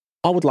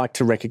I would like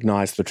to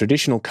recognise the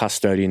traditional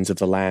custodians of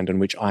the land on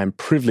which I am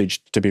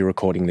privileged to be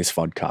recording this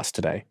vodcast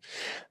today,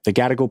 the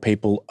Gadigal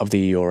people of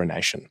the Eora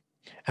Nation,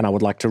 and I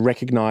would like to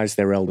recognise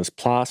their elders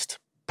past,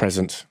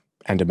 present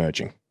and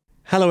emerging.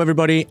 Hello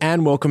everybody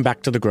and welcome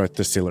back to The Growth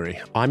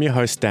Distillery. I'm your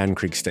host Dan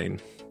Krigstein.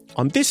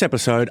 On this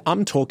episode,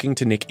 I'm talking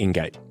to Nick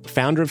Ingate,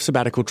 founder of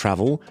Sabbatical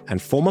Travel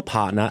and former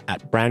partner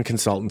at brand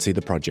consultancy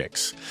The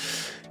Projects.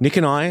 Nick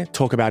and I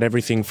talk about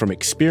everything from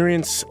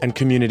experience and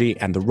community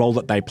and the role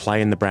that they play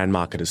in the brand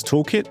marketer's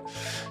toolkit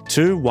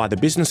to why the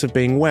business of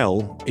being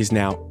well is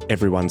now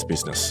everyone's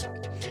business.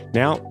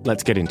 Now,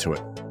 let's get into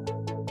it.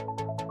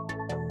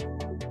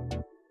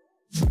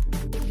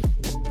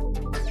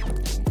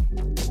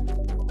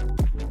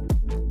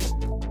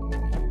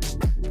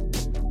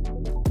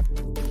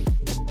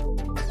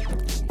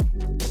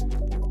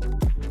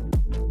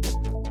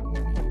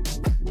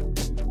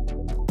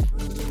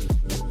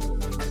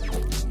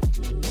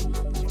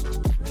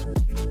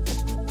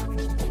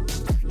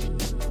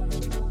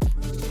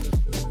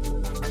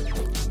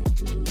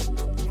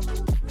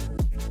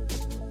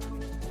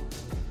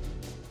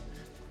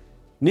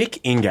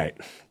 Nick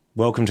Ingate,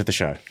 welcome to the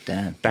show.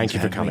 Dan, thank you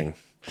for coming.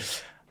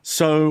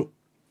 So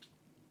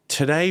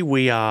today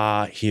we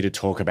are here to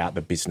talk about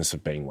the business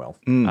of being well.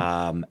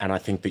 And I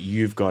think that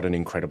you've got an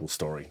incredible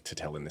story to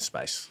tell in this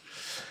space.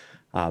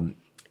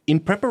 In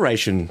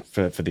preparation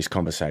for this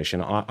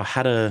conversation, I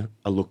had a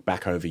look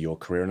back over your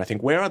career, and I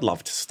think where I'd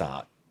love to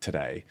start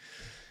today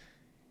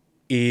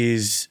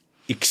is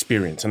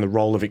experience and the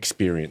role of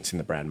experience in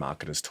the brand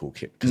marketer's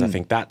toolkit, because I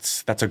think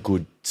that's a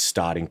good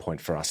starting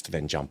point for us to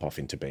then jump off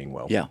into being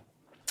well. Yeah.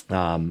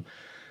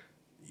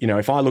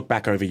 If I look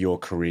back over your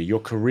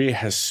career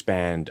has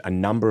spanned a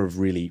number of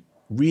really,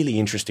 really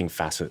interesting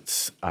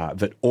facets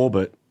that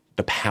orbit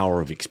the power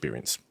of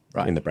experience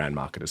in the brand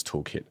marketer's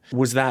toolkit.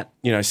 Was that,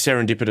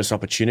 serendipitous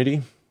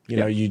opportunity?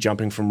 You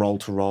jumping from role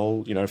to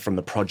role, from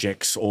the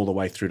projects all the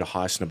way through to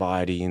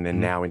Highsnobiety and then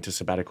now into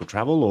Sabbatical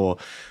Travel, or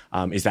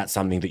is that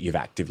something that you've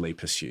actively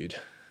pursued?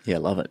 Yeah,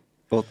 love it.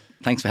 Well,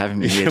 thanks for having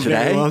me here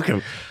today. You're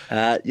welcome.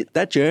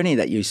 That journey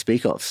that you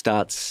speak of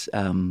starts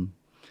around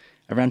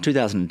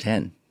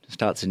 2010. It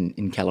starts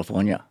in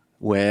California,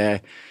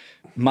 where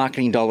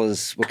marketing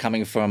dollars were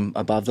coming from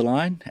above the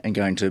line and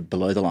going to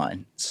below the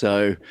line.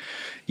 So it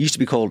used to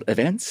be called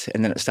events,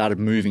 and then it started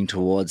moving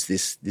towards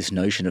this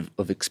notion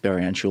of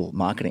experiential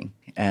marketing.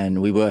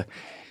 And we were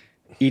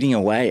eating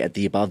away at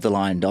the above the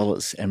line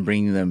dollars and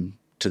bringing them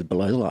to the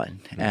below the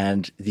line.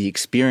 And the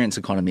experience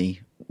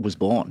economy was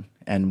born.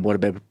 And what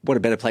a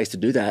better place to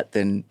do that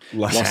than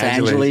Los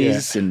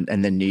Angeles and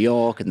then New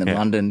York and then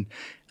London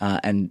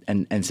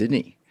and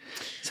Sydney.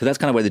 So that's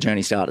kind of where the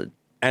journey started.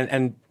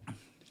 And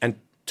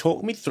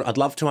talk me through, I'd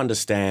love to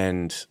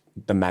understand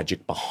the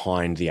magic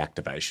behind the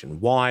activation.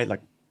 Why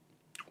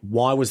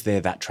was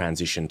there that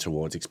transition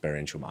towards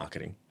experiential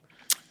marketing?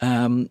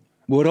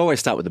 We'd always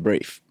start with the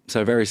brief.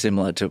 So very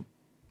similar to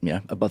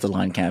above the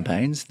line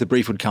campaigns. The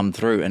brief would come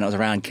through and it was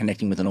around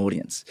connecting with an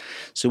audience.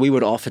 So we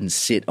would often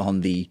sit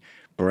on the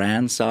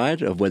brand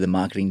side of where the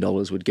marketing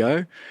dollars would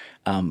go.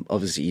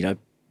 Obviously,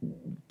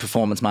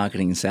 performance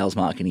marketing and sales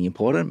marketing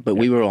important, but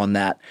we were on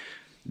that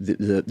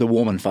the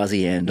warm and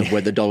fuzzy end of where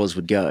the dollars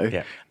would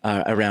go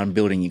around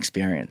building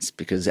experience.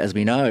 Because as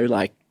we know,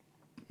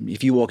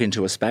 if you walk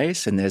into a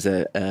space and there's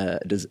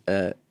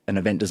an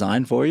event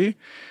designed for you,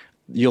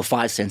 your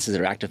five senses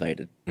are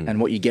activated. And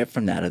what you get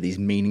from that are these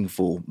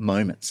meaningful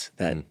moments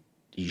that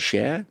you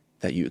share,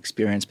 that you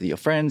experience with your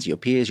friends, your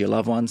peers, your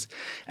loved ones.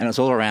 And it's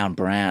all around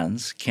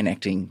brands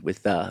connecting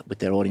with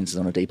their audiences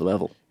on a deeper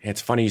level.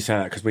 It's funny you say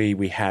that because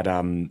we had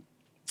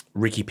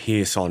Ricky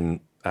Pierce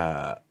on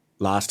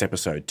last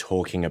episode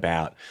talking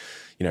about,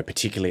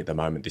 particularly at the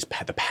moment,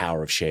 the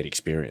power of shared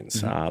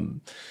experience.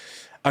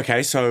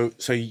 Okay, so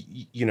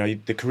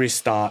the career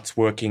starts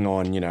working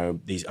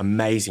on, these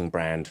amazing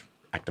brand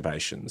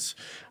activations,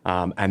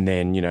 and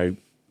then,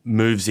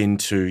 moves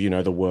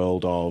into, the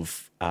world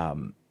of,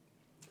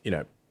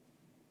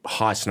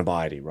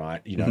 Highsnobiety,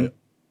 right?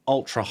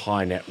 Ultra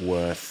high net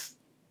worth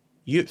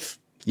youth.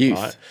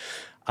 Right?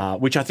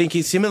 Which I think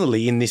is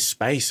similarly in this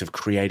space of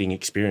creating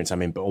experience,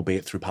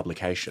 albeit through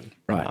publication.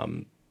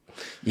 Right.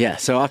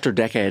 So after a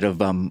decade of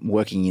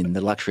working in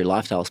the luxury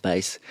lifestyle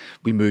space,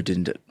 we moved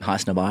into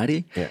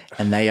Highsnobiety,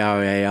 and they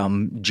are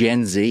a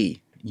Gen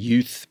Z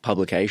youth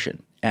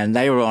publication. And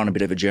they were on a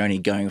bit of a journey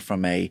going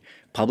from a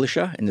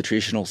publisher in the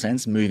traditional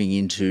sense, moving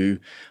into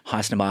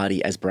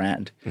Highsnobiety as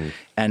brand.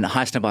 And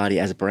Highsnobiety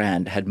as a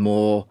brand had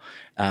more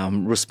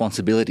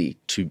responsibility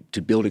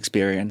to build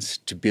experience,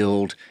 to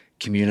build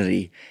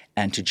community,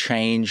 and to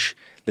change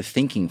the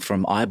thinking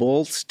from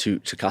eyeballs to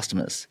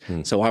customers.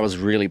 So I was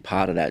really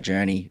part of that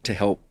journey to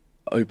help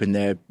open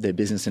their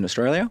business in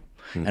Australia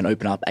and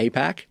open up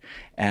APAC.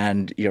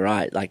 And you're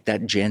right,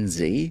 that Gen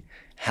Z,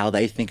 how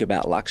they think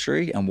about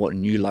luxury and what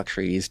new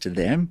luxury is to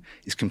them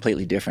is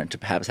completely different to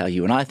perhaps how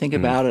you and I think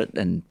about it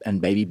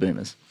and baby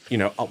boomers.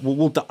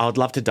 I'd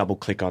love to double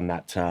click on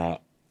that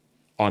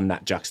on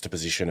that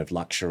juxtaposition of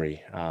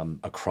luxury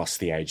across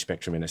the age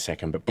spectrum in a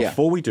second. But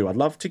before we do, I'd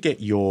love to get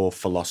your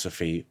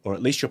philosophy, or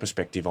at least your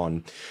perspective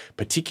on,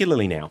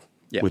 particularly now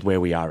with where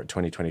we are at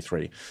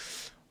 2023,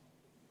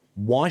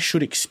 why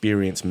should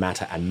experience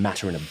matter, and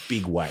matter in a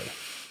big way,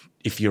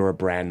 if you're a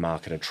brand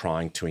marketer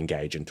trying to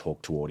engage and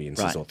talk to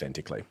audiences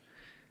authentically?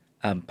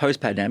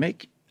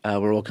 Post-pandemic,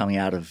 we're all coming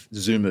out of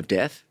Zoom of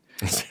death,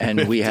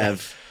 and we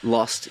have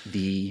lost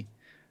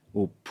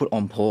or put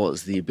on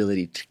pause the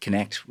ability to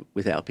connect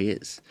with our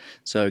peers.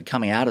 So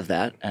coming out of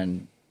that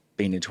and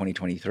being in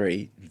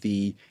 2023,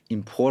 the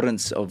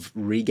importance of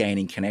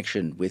regaining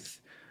connection with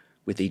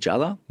each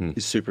other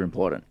is super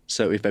important.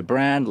 So if a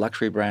brand,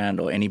 luxury brand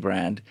or any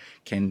brand,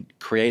 can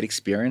create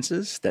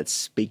experiences that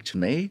speak to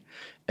me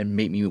and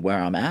meet me where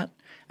I'm at,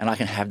 and I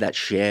can have that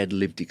shared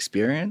lived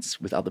experience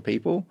with other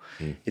people,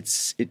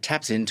 it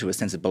taps into a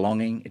sense of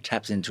belonging, it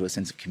taps into a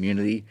sense of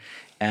community,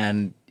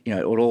 and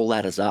it all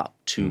ladders up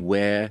to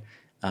where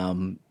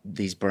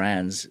these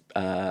brands,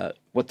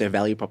 what their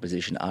value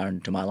proposition are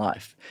into my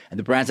life. And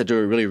the brands that do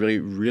it really, really,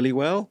 really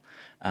well,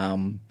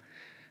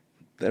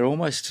 they're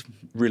almost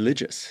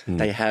religious.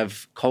 They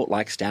have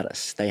cult-like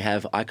status. They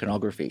have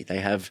iconography. They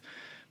have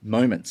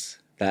moments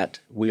that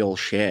we all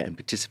share and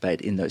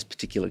participate in those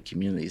particular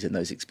communities and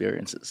those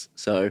experiences.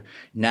 So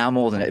now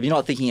more than ever, if you're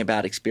not thinking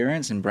about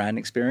experience and brand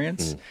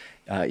experience,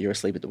 you're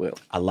asleep at the wheel.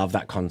 I love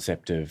that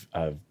concept of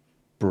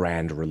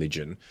brand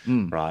religion,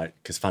 right?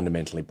 Because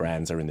fundamentally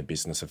brands are in the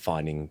business of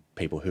finding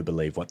people who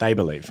believe what they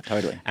believe.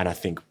 Totally. And I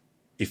think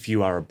if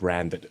you are a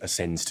brand that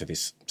ascends to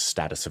this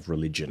status of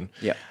religion,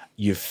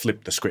 you've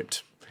flipped the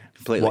script.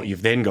 Completely. What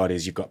you've then got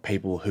is you've got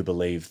people who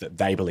believe that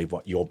they believe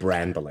what your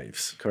brand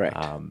believes. Correct.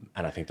 And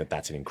I think that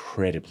that's an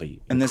incredibly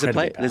there's a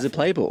powerful.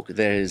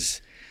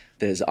 playbook.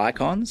 There's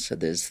icons, so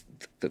there's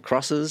the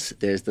crosses,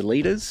 there's the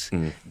leaders,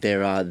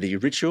 there are the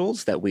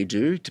rituals that we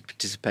do to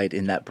participate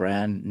in that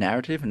brand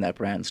narrative and that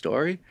brand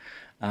story.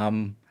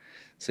 So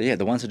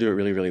the ones who do it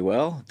really, really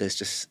well, there's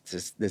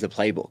a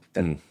playbook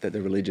that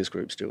the religious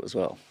groups do as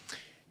well.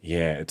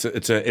 Yeah,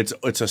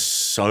 it's a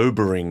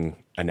sobering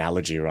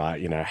analogy,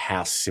 right?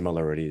 How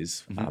similar it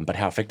is, but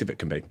how effective it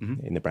can be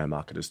in the brand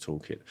marketer's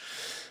toolkit.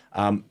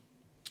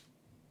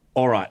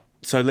 All right.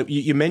 So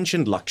you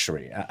mentioned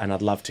luxury, and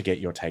I'd love to get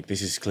your take.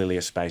 This is clearly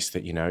a space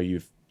that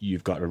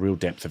you've got a real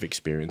depth of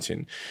experience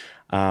in.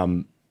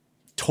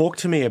 Talk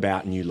to me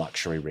about New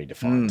Luxury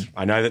Redefined.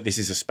 I know that this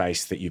is a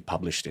space that you've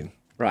published in.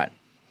 Right.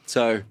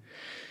 So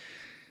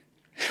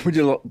we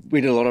did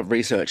a lot of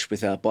research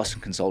with our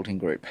Boston Consulting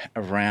Group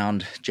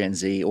around Gen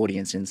Z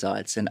audience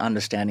insights and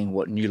understanding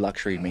what new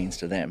luxury means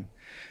to them.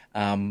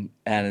 And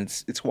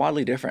it's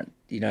widely different.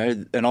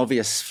 An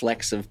obvious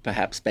flex of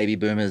perhaps baby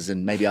boomers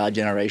and maybe our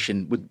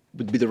generation would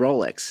be the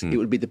Rolex. It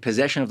would be the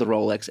possession of the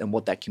Rolex and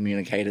what that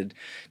communicated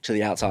to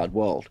the outside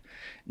world.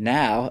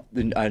 Now,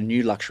 a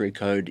new luxury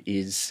code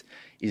is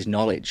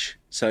knowledge.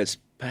 So it's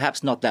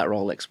perhaps not that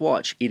Rolex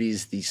watch. It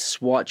is the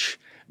Swatch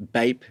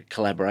Bape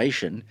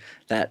collaboration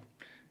that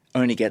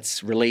only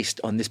gets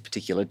released on this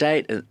particular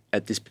date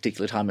at this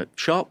particular time at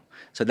shop.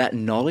 So that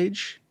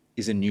knowledge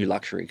is a new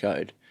luxury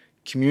code.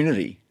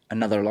 Community,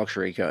 another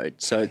luxury code.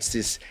 So it's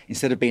this,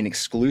 instead of being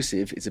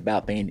exclusive, it's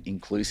about being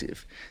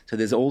inclusive. So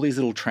there's all these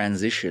little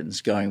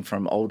transitions going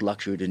from old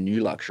luxury to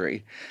new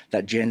luxury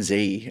that Gen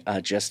Z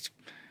are just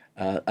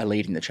are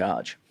leading the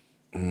charge.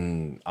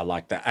 I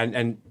like that.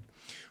 And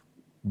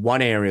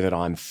one area that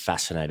I'm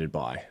fascinated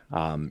by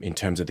in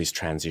terms of this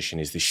transition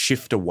is this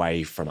shift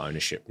away from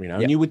ownership.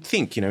 And you would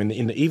think,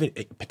 even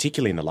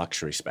particularly in the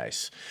luxury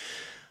space,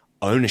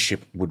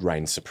 ownership would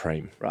reign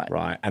supreme,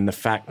 right? And the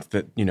fact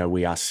that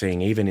we are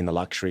seeing even in the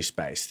luxury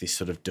space this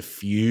sort of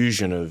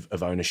diffusion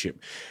of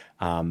ownership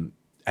and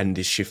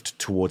this shift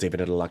towards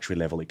even at a luxury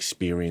level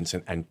experience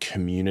and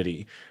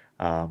community.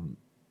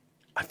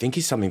 I think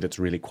is something that's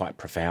really quite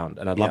profound,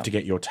 and I'd love to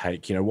get your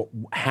take.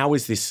 How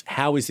is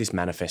this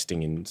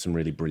manifesting in some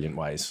really brilliant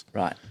ways?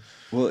 Right.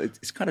 Well,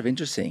 it's kind of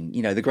interesting.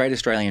 The great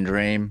Australian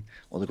dream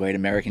or the great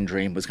American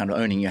dream was kind of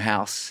owning your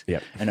house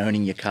and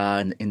owning your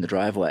car in the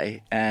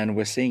driveway, and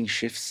we're seeing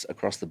shifts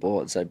across the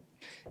board. So,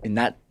 in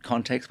that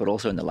context, but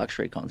also in the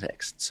luxury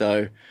context.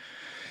 So,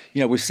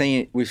 we've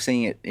seen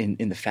it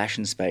in the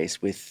fashion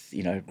space with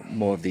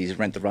more of these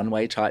rent the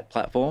runway type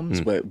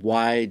platforms. Where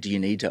why do you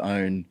need to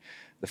own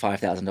the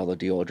 $5,000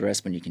 Dior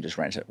dress when you can just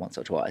rent it once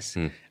or twice?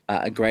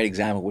 A great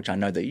example, which I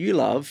know that you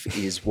love,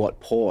 is what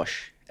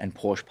Porsche and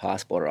Porsche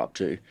Passport are up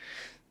to.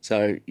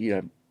 So,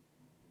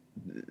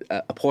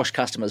 a Porsche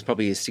customer is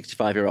probably a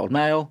 65-year-old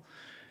male.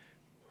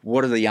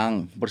 What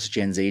is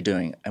Gen Z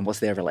doing, and what's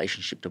their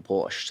relationship to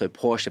Porsche? So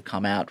Porsche have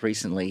come out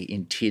recently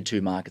in Tier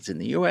 2 markets in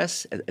the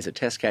US as a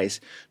test case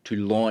to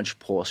launch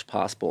Porsche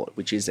Passport,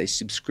 which is a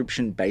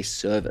subscription-based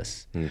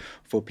service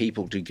for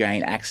people to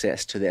gain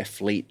access to their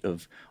fleet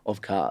of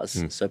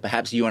cars. So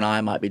perhaps you and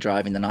I might be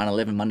driving the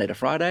 911 Monday to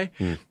Friday,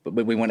 but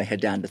when we want to head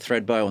down to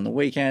Thredbo on the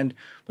weekend,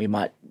 we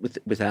might,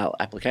 with our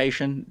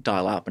application,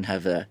 dial up and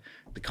have the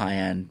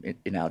Cayenne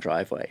in our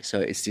driveway.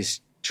 So it's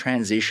this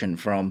transition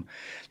from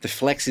the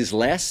flex is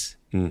less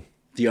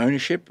the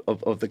ownership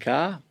of the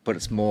car, but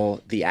it's more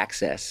the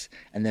access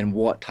and then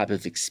what type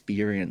of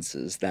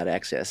experiences that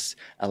access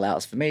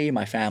allows for me,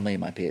 my family,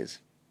 and my peers.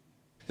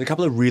 There's a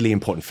couple of really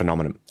important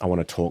phenomena I want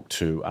to talk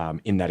to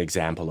in that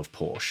example of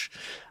Porsche.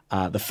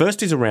 The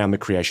first is around the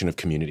creation of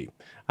community.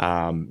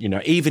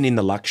 Even in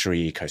the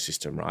luxury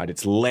ecosystem, right?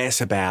 It's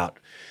less about,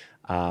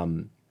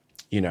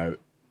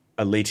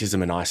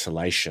 elitism and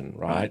isolation,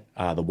 right?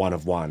 The one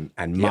of one,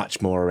 and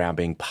much more around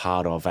being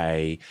part of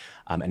an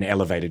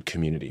elevated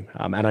community.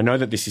 And I know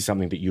that this is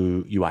something that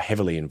you are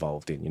heavily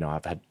involved in.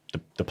 I've had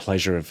the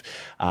pleasure of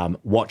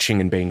watching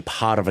and being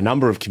part of a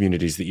number of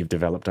communities that you've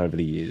developed over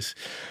the years.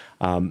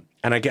 And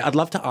I'd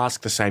love to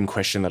ask the same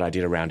question that I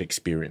did around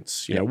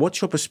experience.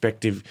 What's your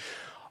perspective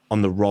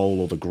on the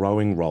role or the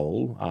growing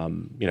role,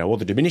 or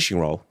the diminishing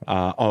role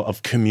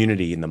of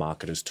community in the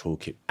marketer's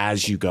toolkit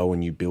as you go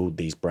and you build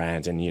these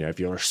brands and, if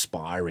you're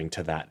aspiring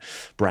to that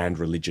brand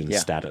religion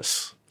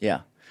status? Yeah.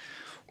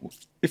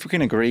 If we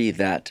can agree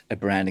that a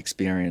brand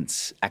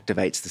experience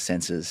activates the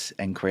senses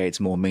and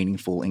creates more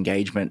meaningful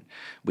engagement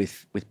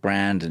with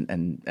brand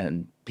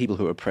and people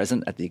who are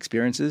present at the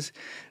experiences,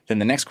 then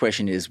the next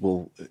question is,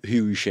 well,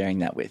 who are you sharing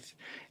that with?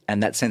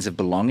 And that sense of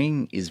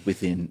belonging is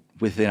within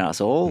us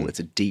all. It's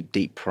a deep,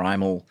 deep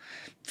primal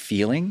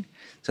feeling.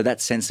 So that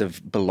sense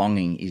of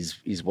belonging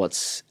is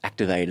what's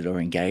activated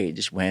or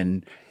engaged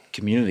when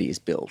community is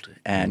built.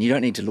 And you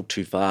don't need to look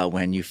too far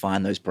when you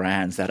find those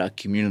brands that are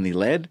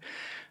community-led,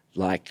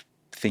 like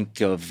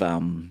think of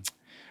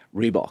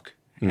Reebok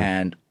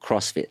and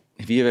CrossFit.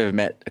 If you've ever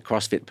met a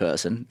CrossFit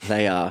person,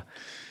 they are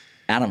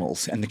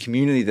animals, and the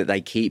community that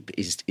they keep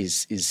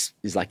is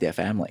like their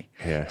family.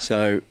 Yeah.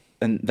 So,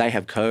 and they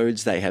have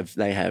codes, they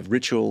have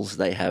rituals,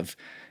 they have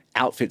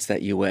outfits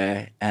that you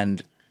wear,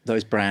 and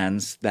those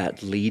brands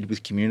that lead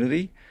with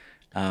community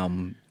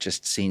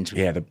just seem to...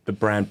 Yeah, the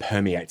brand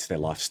permeates their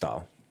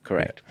lifestyle.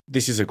 Correct.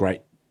 This is a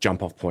great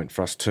jump-off point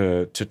for us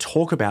to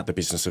talk about the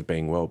business of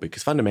being well,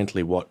 because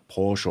fundamentally what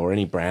Porsche or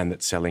any brand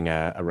that's selling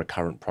a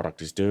recurrent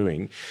product is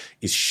doing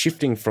is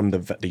shifting from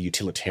the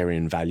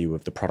utilitarian value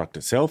of the product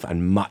itself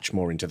and much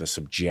more into the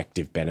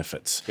subjective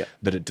benefits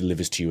that it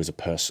delivers to you as a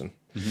person.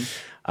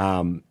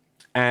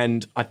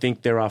 And I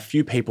think there are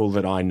few people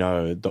that I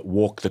know that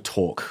walk the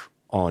talk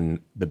on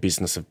the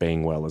business of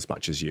being well as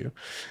much as you.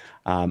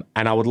 And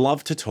I would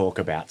love to talk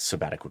about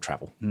sabbatical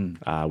travel,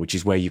 which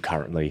is where you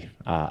currently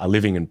are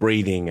living and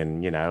breathing,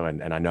 and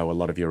and I know a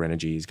lot of your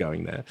energy is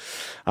going there.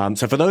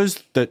 So for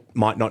those that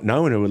might not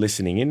know and who are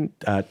listening in,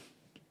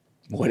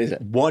 what is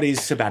it? What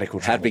is sabbatical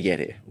travel? How did we get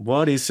here?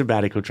 What is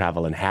sabbatical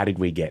travel, and how did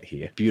we get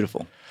here?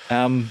 Beautiful.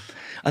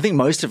 I think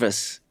most of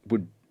us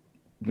would,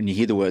 when you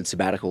hear the word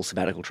sabbatical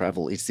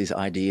travel, it's this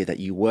idea that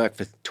you work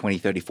for 20,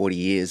 30, 40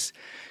 years,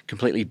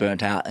 completely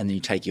burnt out, and then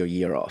you take your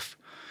year off.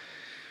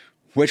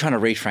 We're trying to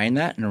reframe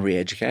that and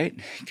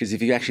re-educate, because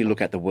if you actually look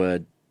at the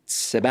word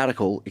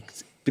sabbatical,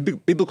 it's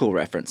biblical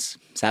reference,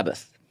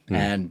 Sabbath,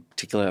 and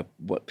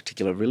what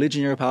particular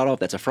religion you're a part of.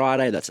 That's a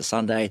Friday, that's a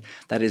Sunday.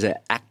 That is an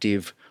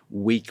active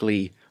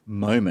weekly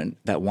moment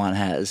that one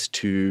has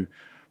to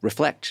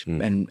reflect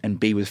and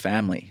be with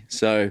family.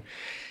 So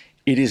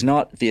it is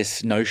not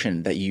this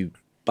notion that you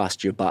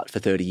bust your butt for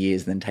 30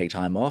 years and then take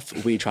time off.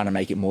 We're trying to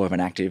make it more of an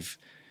active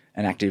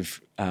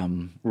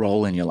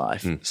role in your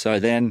life. So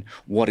then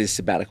what is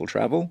sabbatical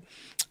travel?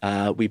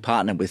 We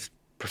partner with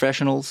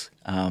professionals,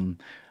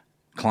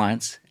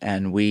 clients,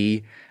 and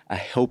we are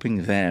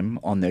helping them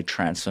on their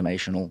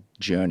transformational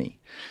journey.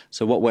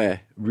 So what we're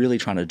really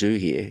trying to do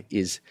here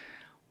is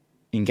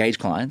engage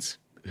clients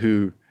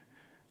who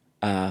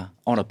are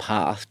on a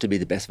path to be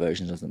the best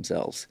versions of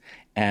themselves.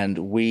 And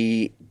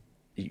we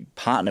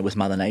partner with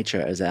Mother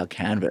Nature as our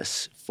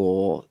canvas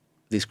for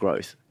this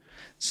growth.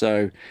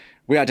 So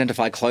we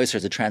identify closer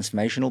as a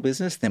transformational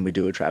business than we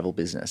do a travel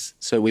business.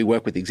 So we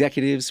work with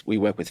executives, we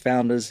work with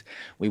founders,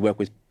 we work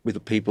with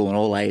people in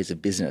all layers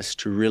of business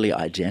to really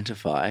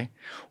identify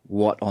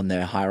what on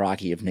their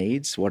hierarchy of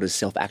needs, what is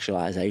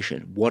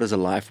self-actualization, what does a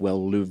life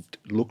well lived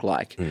look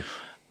like?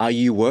 Are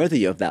you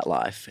worthy of that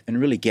life? And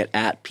really get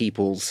at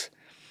people's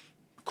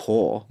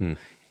core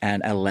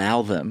and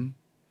allow them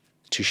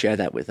to share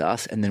that with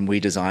us, and then we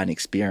design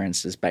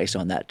experiences based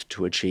on that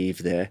to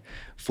achieve their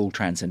full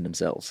transcend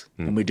themselves.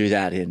 And we do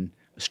that in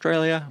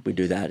Australia, we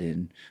do that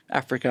in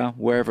Africa,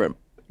 wherever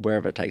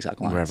it takes our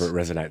clients. Wherever it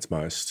resonates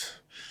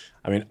most.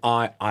 I mean,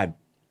 I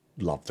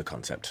love the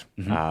concept.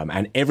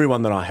 And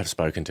everyone that I have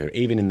spoken to,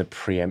 even in the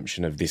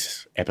preemption of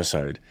this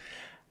episode,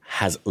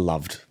 has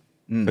loved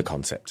the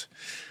concept.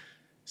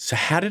 So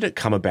how did it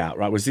come about,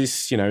 right? Was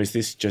this, is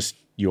this just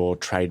your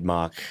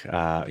trademark,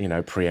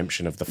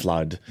 preemption of the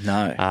flood?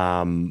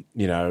 No.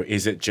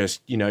 Is it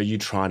just, you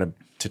trying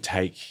to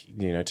take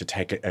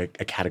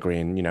a category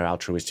and,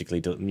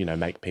 altruistically,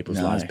 make people's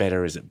lives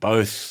better? Is it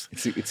both?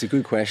 It's a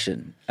good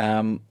question.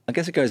 I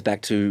guess it goes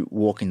back to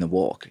walking the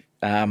walk.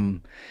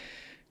 In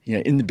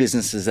the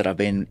businesses that I've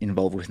been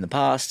involved with in the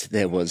past,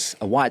 there was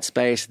a white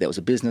space, there was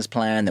a business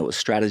plan, there was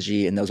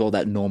strategy, and there was all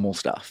that normal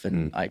stuff.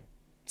 And I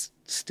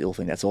still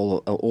think that's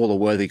all a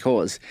worthy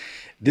cause.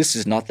 This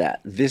is not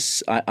that.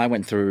 I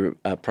went through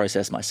a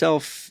process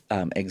myself,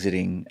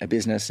 exiting a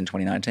business in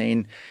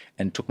 2019,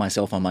 and took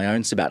myself on my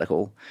own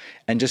sabbatical,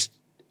 and just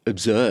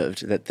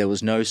observed that there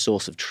was no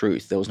source of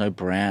truth, there was no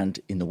brand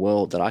in the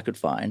world that I could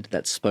find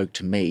that spoke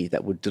to me,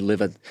 that would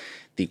deliver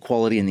the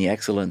quality and the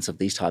excellence of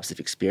these types of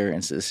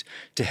experiences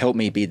to help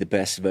me be the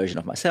best version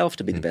of myself,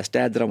 to be the best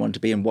dad that I wanted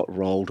to be, and what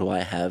role do I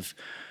have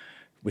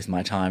with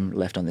my time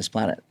left on this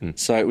planet.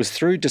 So it was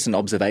through just an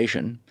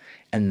observation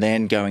and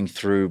then going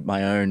through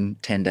my own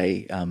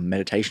 10-day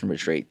meditation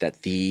retreat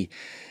that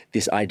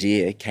this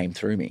idea came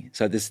through me.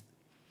 So there's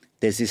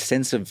this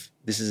sense of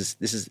this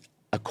is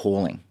a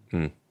calling.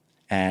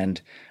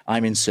 And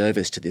I'm in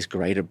service to this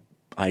greater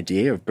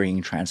idea of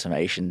bringing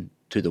transformation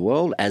to the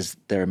world, as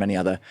there are many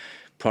other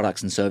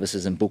products and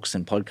services and books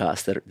and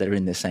podcasts that are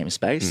in this same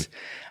space.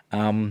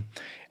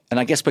 And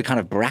I guess we're kind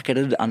of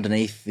bracketed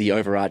underneath the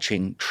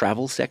overarching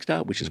travel sector,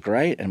 which is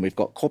great. And we've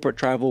got corporate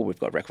travel, we've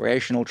got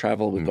recreational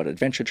travel, we've got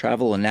adventure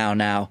travel, and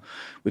now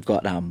we've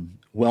got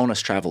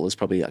wellness travel is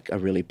probably like a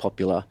really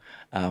popular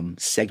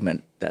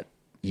segment that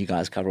you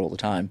guys cover all the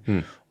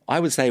time. I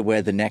would say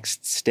we're the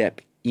next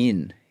step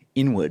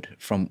inward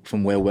from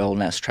where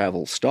wellness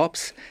travel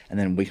stops, and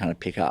then we kind of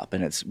pick up,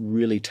 and it's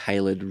really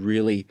tailored,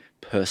 really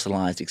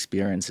personalized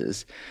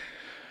experiences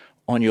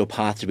on your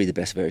path to be the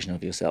best version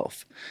of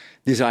yourself.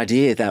 This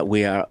idea that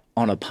we are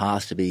on a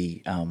path to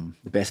be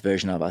the best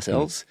version of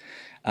ourselves,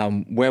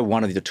 we're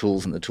one of the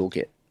tools in the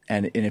toolkit.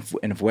 And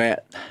if we're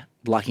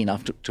lucky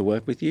enough to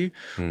work with you,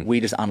 we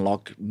just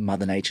unlock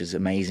Mother Nature's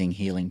amazing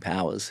healing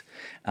powers.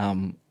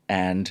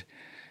 And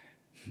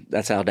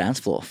that's our dance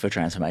floor for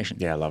transformation.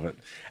 Yeah, I love it.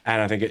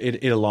 And I think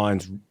it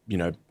aligns,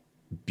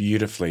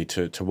 beautifully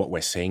to what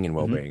we're seeing in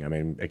wellbeing. I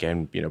mean,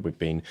 again,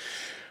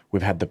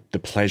 we've had the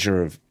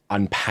pleasure of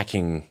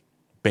unpacking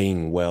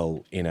being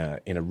well in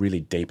a really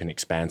deep and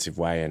expansive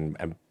way,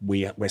 and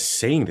we're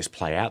seeing this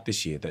play out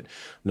this year, that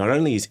not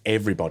only is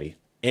everybody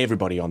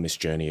on this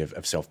journey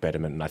of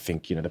self-betterment, and I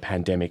think the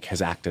pandemic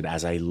has acted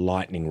as a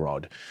lightning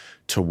rod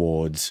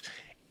towards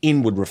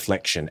inward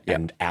reflection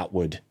and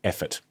outward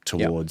effort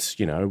towards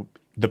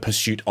the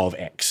pursuit of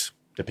X,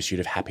 the pursuit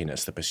of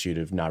happiness, the pursuit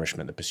of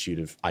nourishment, the pursuit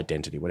of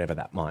identity, whatever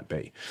that might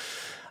be.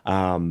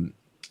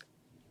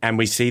 And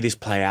we see this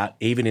play out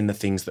even in the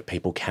things that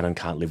people can and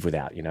can't live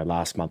without.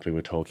 Last month we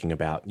were talking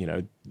about,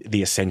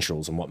 the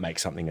essentials and what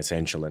makes something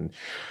essential, and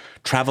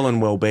travel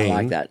and well-being. I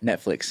like that.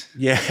 Netflix.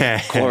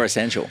 Yeah. Core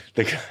essential.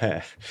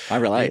 I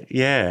relate.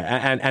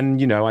 Yeah.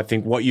 And I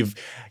think what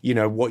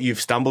you've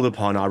stumbled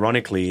upon,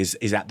 ironically,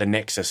 is at the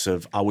nexus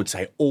of, I would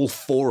say, all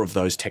four of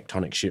those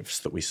tectonic shifts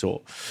that we saw.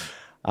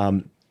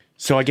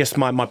 So I guess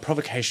my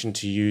provocation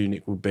to you,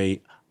 Nick, would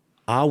be,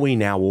 are we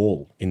now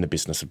all in the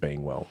business of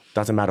being well?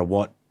 Doesn't matter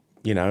what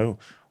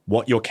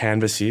your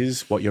canvas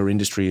is, what your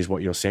industry is,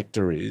 what your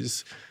sector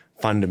is.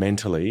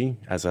 Fundamentally,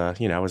 as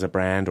a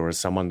brand or as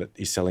someone that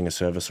is selling a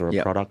service or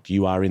a product,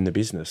 you are in the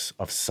business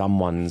of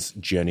someone's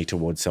journey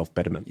towards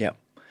self-betterment. Yeah.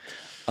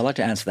 I'd like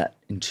to answer that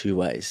in two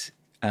ways.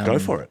 Go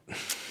for it.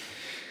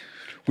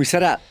 We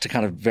set out to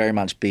kind of very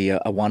much be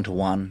a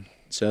one-to-one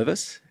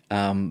service,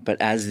 but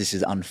as this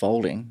is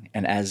unfolding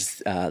and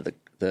as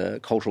the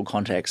cultural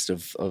context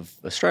of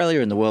Australia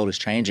and the world is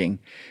changing,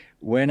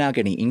 we're now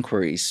getting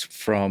inquiries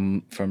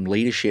from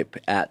leadership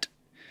at,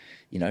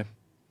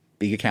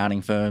 big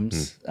accounting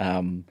firms,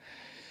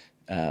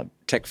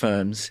 tech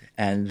firms,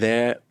 and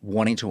they're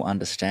wanting to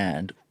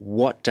understand,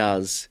 what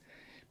does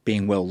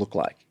being well look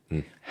like?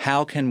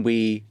 How can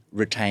we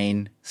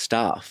retain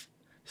staff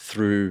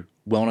through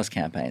wellness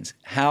campaigns?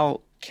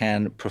 How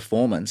can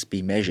performance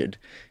be measured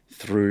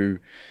through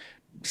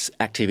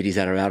activities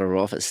that are out of our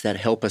office that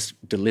help us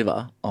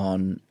deliver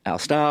on our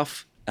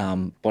staff,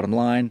 bottom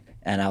line,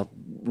 and our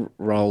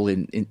role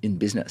in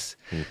business?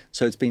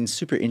 So it's been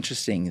super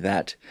interesting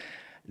that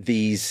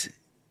these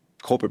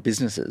corporate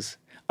businesses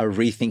are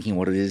rethinking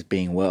what it is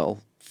being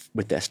well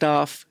with their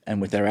staff and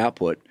with their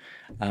output.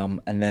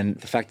 And then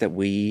the fact that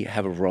we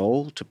have a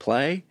role to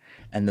play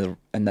and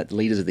that the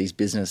leaders of these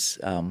business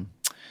are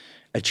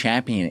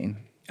championing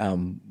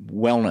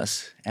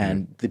wellness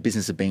and the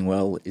business of being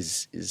well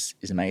is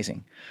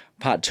amazing.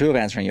 Part two of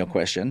answering your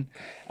question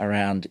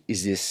around,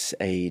 is this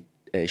a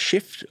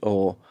shift,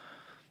 or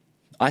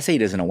I see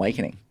it as an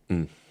awakening.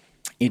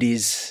 It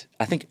is,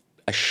 I think,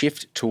 a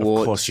shift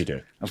towards... Of course you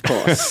do. Of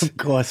course. Of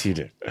course you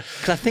do.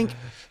 Because I think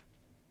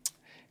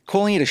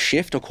calling it a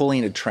shift or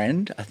calling it a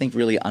trend, I think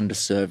really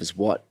underserves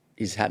what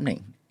is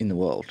happening in the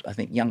world. I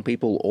think young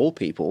people, all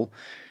people,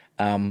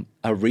 are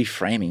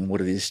reframing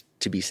what it is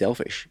to be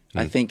selfish.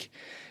 I think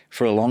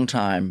for a long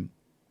time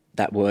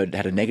that word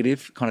had a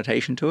negative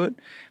connotation to it,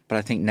 but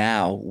I think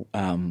now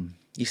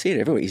you see it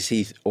everywhere. You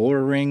see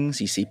Oura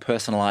rings, you see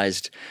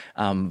personalized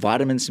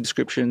vitamin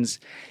subscriptions.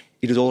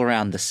 It is all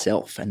around the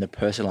self and the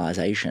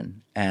personalization.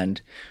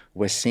 And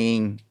we're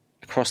seeing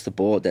across the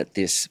board that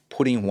this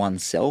putting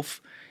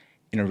oneself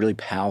in a really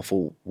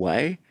powerful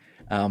way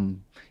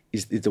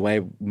is the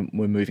way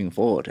we're moving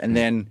forward. And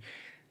then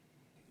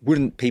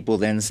wouldn't people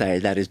then say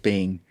that is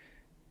being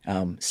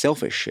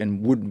selfish,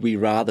 and would we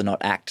rather not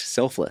act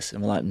selfless?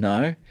 And we're like,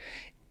 no.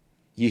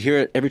 You hear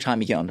it every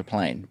time you get on a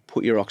plane.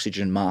 Put your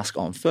oxygen mask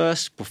on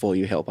first before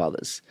you help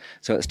others.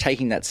 So it's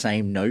taking that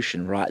same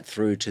notion right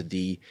through to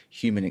the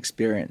human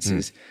experience.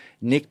 Is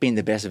Nick being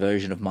the best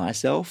version of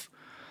myself?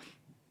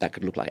 That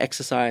could look like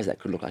exercise. That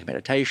could look like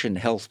meditation,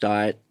 health,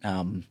 diet.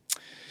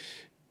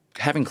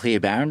 Having clear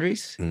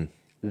boundaries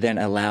then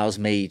allows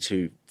me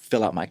to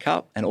fill up my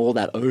cup, and all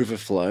that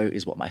overflow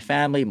is what my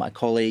family, my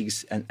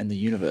colleagues, and the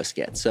universe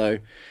get. So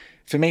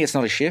for me, it's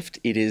not a shift.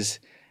 It is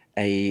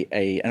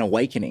an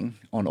awakening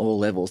on all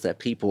levels, that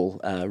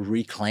people are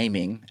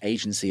reclaiming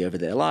agency over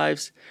their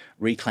lives,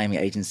 reclaiming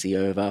agency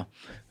over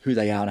who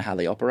they are and how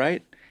they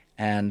operate.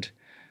 And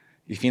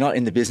if you're not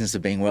in the business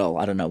of being well,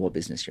 I don't know what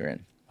business you're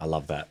in. I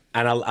love that.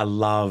 And I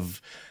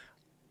love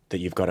that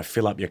you've got to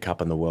fill up your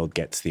cup and the world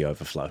gets the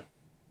overflow.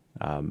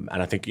 And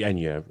I think, and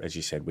as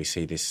you said, we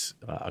see this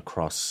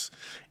across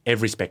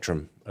every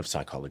spectrum of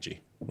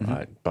psychology,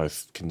 right?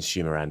 Both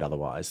consumer and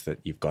otherwise. That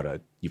you've got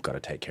to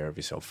take care of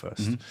yourself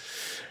first.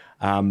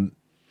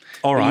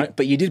 All right,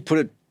 but you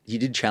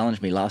did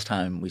challenge me last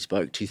time we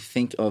spoke to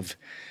think of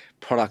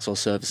products or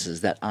services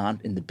that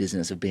aren't in the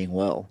business of being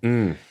well,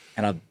 and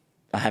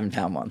I haven't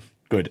found one.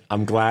 Good.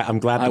 I'm glad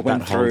that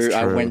holds true.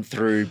 I went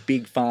through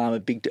big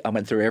pharma, I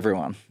went through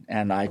everyone,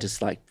 and I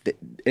just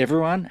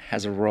everyone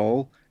has a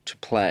role to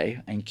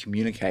play and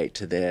communicate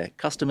to their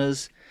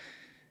customers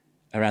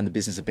around the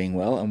business of being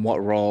well, and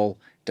what role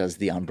does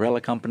the umbrella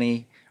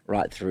company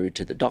right through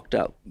to the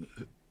doctor,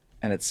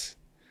 and it's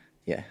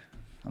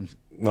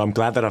I'm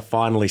glad that I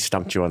finally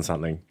stumped you on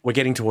something. We're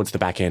getting towards the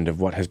back end of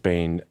what has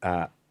been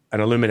an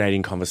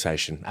illuminating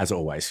conversation, as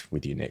always,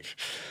 with you, Nick.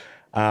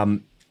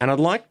 And I'd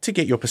like to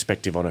get your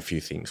perspective on a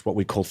few things, what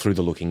we call through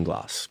the looking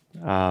glass.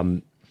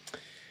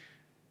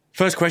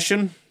 First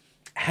question,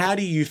 how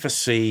do you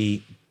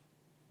foresee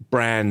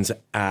brands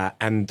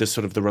and the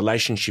sort of the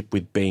relationship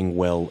with being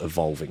well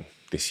evolving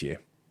this year?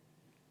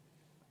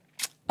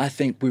 I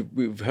think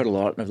we've heard a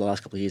lot over the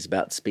last couple of years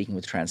about speaking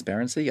with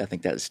transparency. I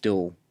think that's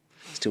still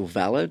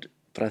valid,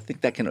 but I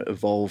think that can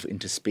evolve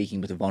into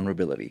speaking with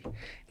vulnerability.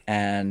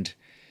 And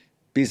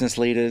business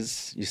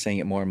leaders, you're seeing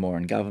it more and more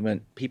in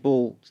government,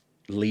 people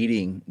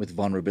leading with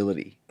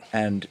vulnerability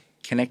and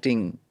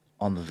connecting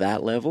on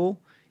that level,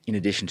 in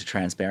addition to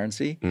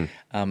transparency,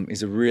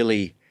 is a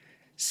really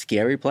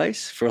scary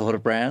place for a lot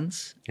of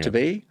brands to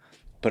be.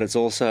 But it's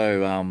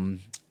also,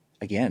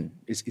 again,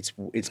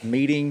 it's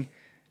meeting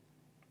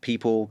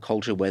people,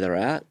 culture where they're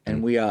at,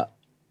 and we are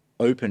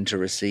open to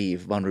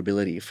receive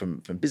vulnerability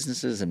from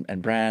businesses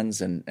and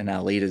brands and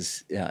our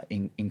leaders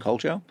in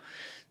culture.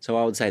 So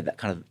I would say that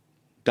kind of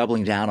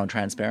doubling down on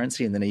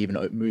transparency and then even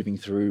moving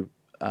through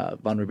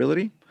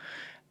vulnerability.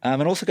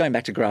 And also going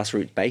back to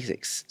grassroots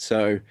basics.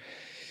 So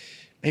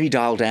maybe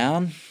dial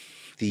down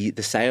the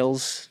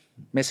sales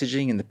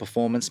messaging and the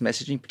performance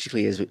messaging,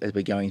 particularly as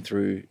we're going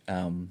through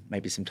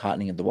maybe some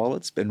tightening of the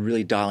wallets, but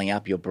really dialing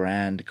up your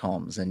brand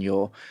comms and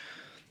you're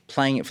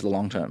playing it for the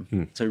long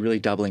term. So really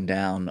doubling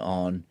down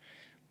on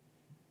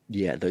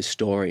those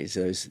stories,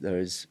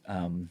 those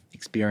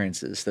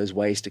experiences, those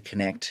ways to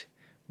connect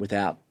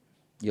without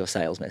your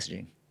sales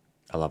messaging.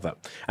 I love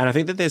that. And I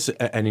think that there's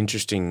an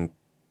interesting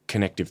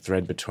connective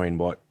thread between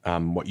what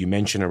you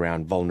mentioned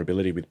around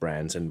vulnerability with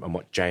brands and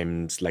what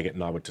James Leggett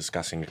and I were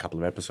discussing a couple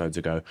of episodes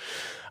ago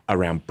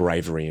around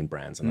bravery in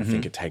brands. And I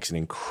think it takes an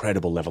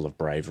incredible level of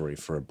bravery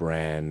for a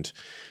brand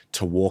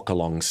to walk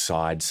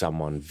alongside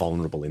someone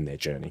vulnerable in their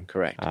journey.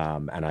 Correct.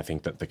 And I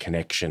think that the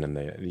connection and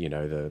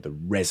the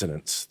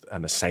resonance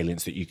and the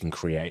salience that you can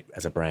create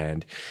as a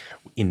brand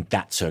in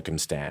that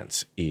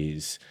circumstance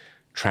is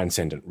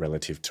transcendent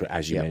relative to,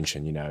 as you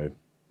mentioned,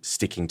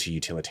 sticking to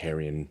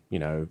utilitarian,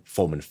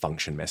 form and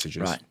function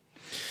messages. Right.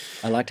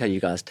 I liked how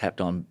you guys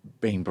tapped on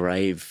being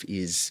brave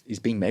is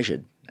being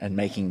measured and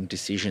making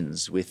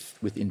decisions with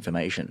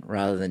information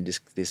rather than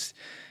just this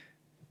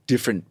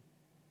different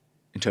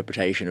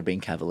interpretation of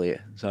being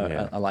cavalier.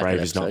 So I like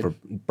that.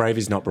 Brave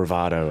is not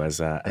bravado, as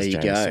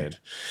James said.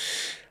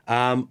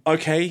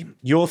 Okay,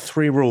 your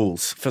 3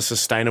 rules for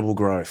sustainable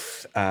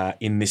growth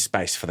in this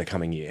space for the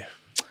coming year.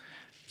 I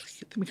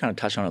think we kind of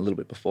touched on it a little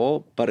bit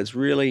before, but it's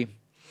really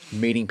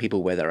meeting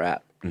people where they're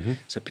at.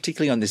 So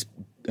particularly on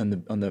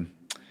the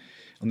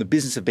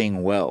business of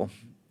being well,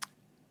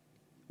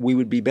 we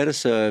would be better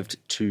served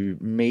to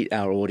meet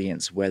our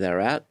audience where they're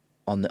at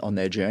on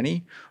their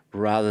journey,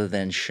 rather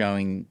than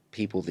showing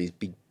people these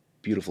big,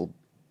 beautiful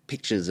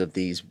pictures of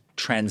these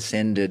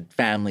transcended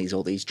families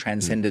or these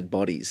transcended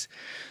bodies.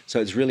 So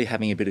it's really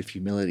having a bit of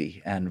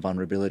humility and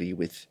vulnerability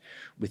with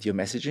your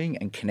messaging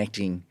and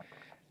connecting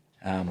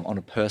on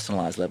a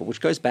personalized level,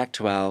 which goes back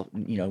to our,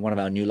 one of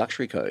our new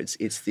luxury codes.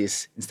 It's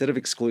this, instead of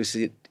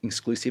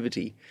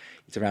exclusivity,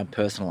 it's around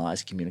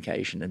personalized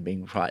communication and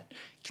being quite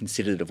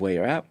considerate of where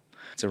you're at.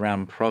 It's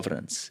around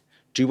provenance.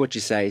 Do what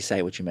you say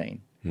what you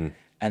mean.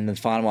 And the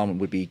final one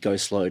would be go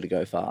slow to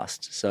go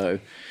fast. So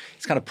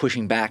it's kind of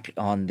pushing back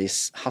on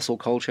this hustle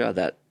culture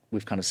that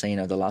we've kind of seen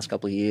over the last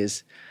couple of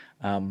years.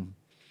 The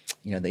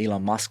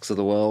Elon Musks of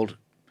the world,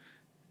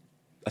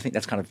 think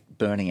that's kind of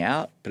burning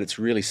out, but it's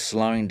really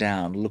slowing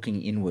down,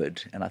 looking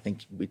inward. And I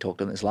think we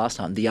talked on this last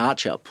time. The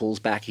archer pulls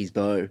back his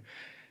bow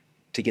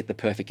to get the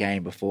perfect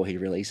aim before he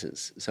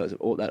releases. So it's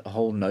all that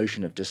whole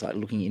notion of just like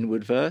looking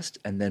inward first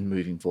and then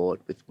moving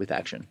forward with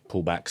action.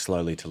 Pull back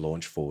slowly to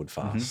launch forward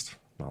fast.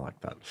 I like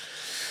that.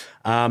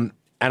 And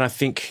I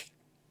think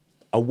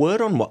a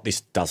word on what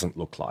this doesn't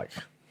look like.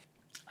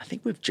 I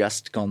think we've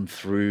just gone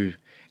through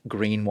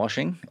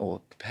greenwashing,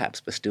 or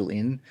perhaps we're still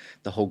in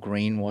the whole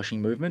greenwashing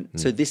movement.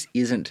 So this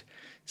isn't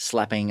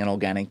slapping an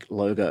organic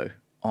logo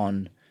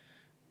on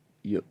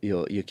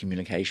your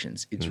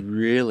communications. It's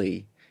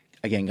really,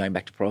 again, going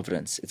back to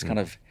Providence, it's kind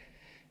of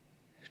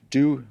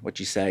do what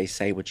you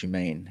say what you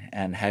mean,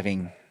 and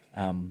having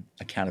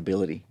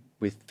accountability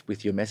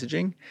with your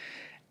messaging.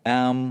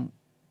 And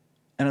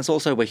it's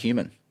also we're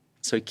human.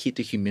 So keep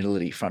the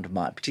humility front of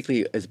mind,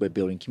 particularly as we're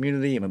building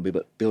community and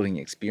we're building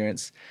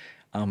experience.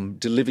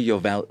 Deliver your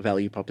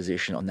value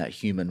proposition on that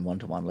human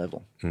one-to-one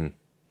level. And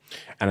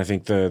I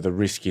think the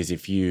risk is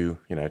if you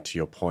to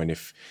your point,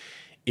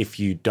 if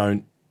you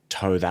don't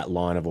toe that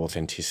line of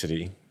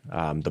authenticity,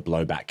 the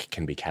blowback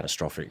can be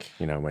catastrophic.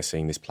 We're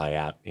seeing this play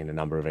out in a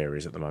number of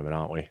areas at the moment,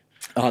 aren't we?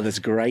 Oh, there's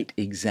a great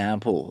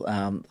example.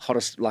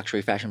 Hottest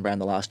luxury fashion brand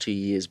the last 2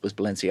 years was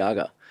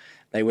Balenciaga.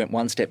 They went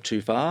one step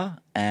too far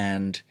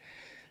and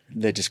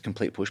they're just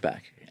complete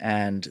pushback.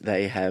 And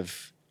they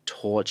have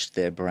torched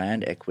their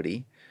brand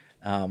equity.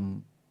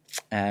 And,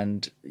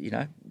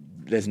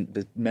 there's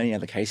many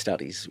other case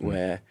studies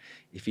where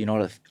if you're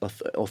not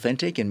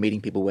authentic and meeting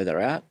people where they're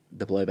at,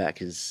 the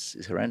blowback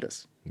is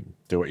horrendous.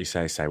 Do what you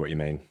say what you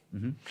mean.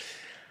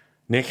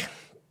 Nick,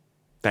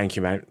 thank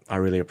you, mate. I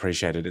really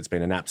appreciate it. It's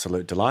been an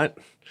absolute delight.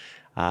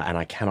 And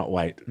I cannot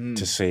wait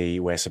to see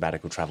where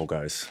sabbatical travel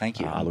goes. Thank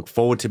you. I look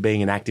forward to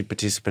being an active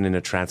participant in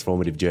a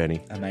transformative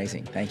journey.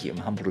 Amazing. Thank you. I'm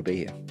humbled to be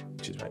here.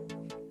 Cheers, mate.